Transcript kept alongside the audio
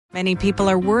Many people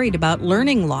are worried about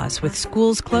learning loss with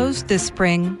schools closed this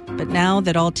spring. But now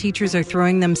that all teachers are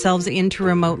throwing themselves into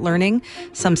remote learning,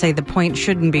 some say the point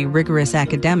shouldn't be rigorous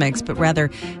academics, but rather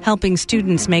helping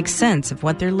students make sense of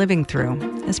what they're living through.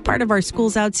 As part of our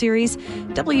Schools Out series,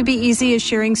 WBEZ is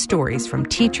sharing stories from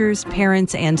teachers,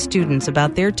 parents, and students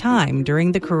about their time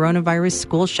during the coronavirus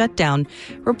school shutdown.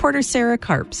 Reporter Sarah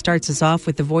Karp starts us off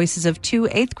with the voices of two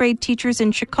 8th grade teachers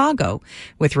in Chicago.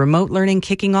 With remote learning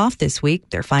kicking off this week,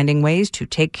 they're finding ways to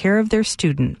take care of their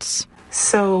students.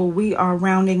 So we are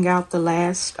rounding out the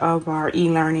last of our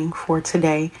e-learning for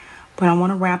today, but I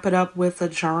want to wrap it up with a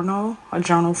journal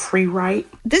free write.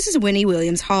 This is Winnie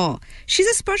Williams-Hall. She's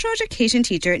a special education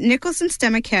teacher at Nicholson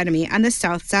STEM Academy on the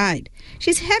South Side.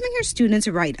 She's having her students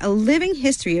write a living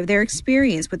history of their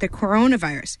experience with the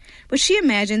coronavirus, which she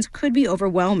imagines could be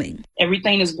overwhelming.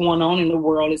 Everything is going on in the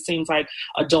world. It seems like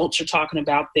adults are talking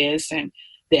about this, and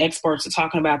the experts are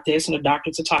talking about this, and the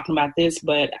doctors are talking about this,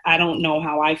 but I don't know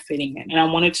how I fit in. And I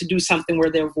wanted to do something where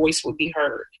their voice would be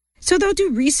heard. So they'll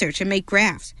do research and make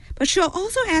graphs, but she'll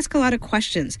also ask a lot of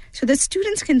questions so that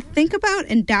students can think about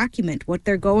and document what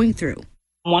they're going through.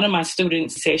 One of my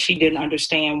students said she didn't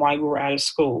understand why we were out of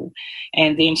school.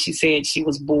 And then she said she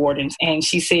was bored. And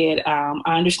she said, I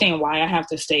understand why I have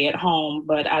to stay at home,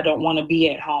 but I don't want to be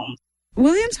at home.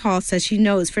 Williams-Hall says she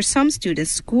knows for some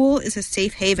students, school is a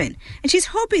safe haven, and she's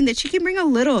hoping that she can bring a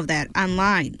little of that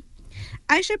online.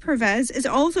 Aisha Pervez is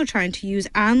also trying to use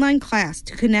online class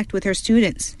to connect with her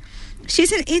students.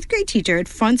 She's an 8th grade teacher at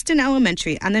Funston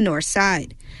Elementary on the North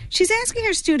Side. She's asking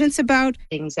her students about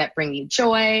things that bring you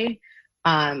joy,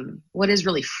 what is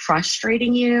really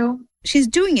frustrating you. She's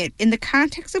doing it in the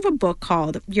context of a book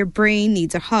called Your Brain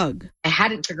Needs a Hug. I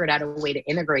hadn't figured out a way to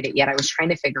integrate it yet. I was trying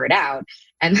to figure it out.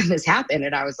 And then this happened.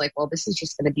 And I was like, well, this is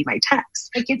just going to be my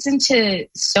text. It gets into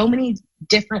so many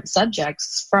different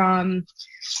subjects, from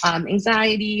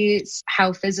anxiety,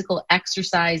 how physical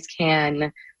exercise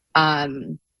can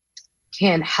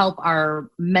help our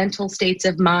mental states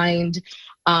of mind,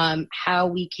 how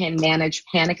we can manage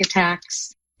panic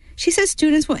attacks. She says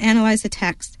students will analyze the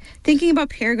text, thinking about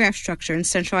paragraph structure and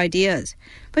central ideas,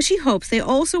 but she hopes they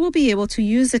also will be able to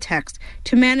use the text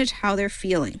to manage how they're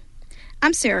feeling.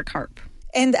 I'm Sarah Karp.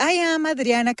 And I am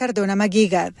Adriana Cardona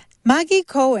Maguigad. Maggie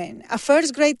Cohen, a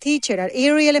first-grade teacher at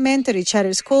Erie Elementary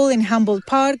Charter School in Humboldt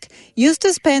Park, used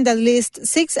to spend at least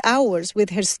 6 hours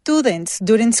with her students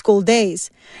during school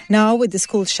days. Now, with the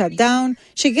school shut down,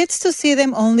 she gets to see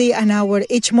them only an hour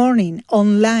each morning,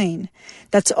 online.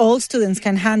 That's all students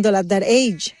can handle at that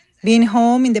age. Being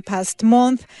home in the past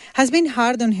month has been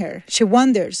hard on her. She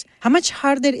wonders how much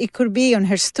harder it could be on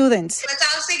her students. Let's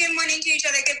all say good morning to each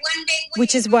other. Good one day.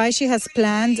 Which is why she has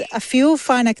planned a few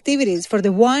fun activities for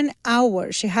the 1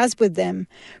 hour she has with them.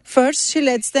 First, she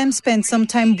lets them spend some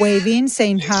time waving,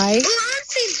 saying hi.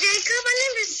 Jacob. I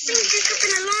never seen Jacob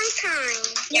in a long time.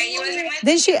 Yeah, you wasn't with.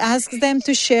 Then she asks them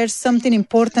to share something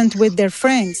important with their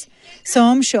friends.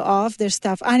 Some show off their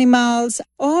stuffed animals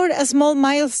or a small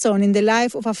milestone in the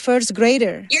life of a first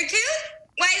grader. Your tooth?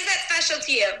 Why is that special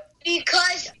to you?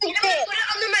 Because I'm going to put it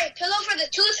under my pillow for the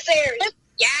tooth fairy.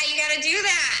 Yeah, you got to do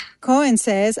that. Cohen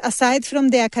says, aside from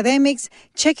the academics,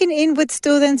 checking in with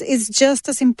students is just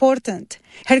as important.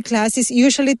 Her class is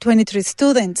usually 23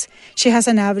 students. She has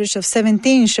an average of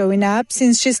 17 showing up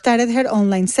since she started her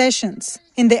online sessions.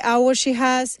 In the hour she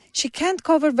has, she can't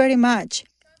cover very much.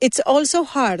 It's also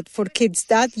hard for kids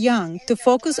that young to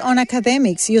focus on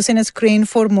academics using a screen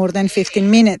for more than 15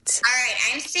 minutes. All right,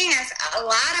 I'm seeing us. A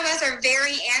lot of us are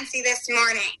very antsy this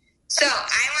morning. So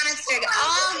I want us to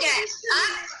all get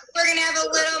up. We're going to have a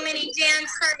little mini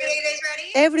dance party. Are you guys ready?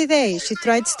 Every day, she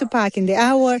tries to pack in the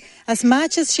hour as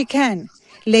much as she can.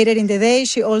 Later in the day,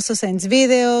 she also sends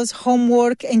videos,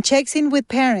 homework, and checks in with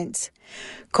parents.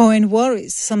 Cohen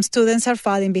worries some students are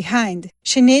falling behind.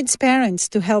 She needs parents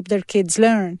to help their kids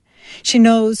learn. She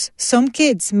knows some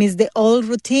kids miss the old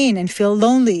routine and feel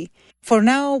lonely. For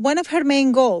now, one of her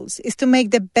main goals is to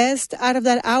make the best out of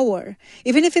that hour,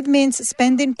 even if it means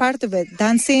spending part of it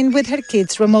dancing with her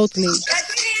kids remotely.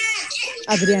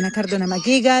 Adriana Cardona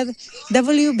Maguigad,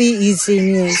 WBEZ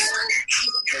News.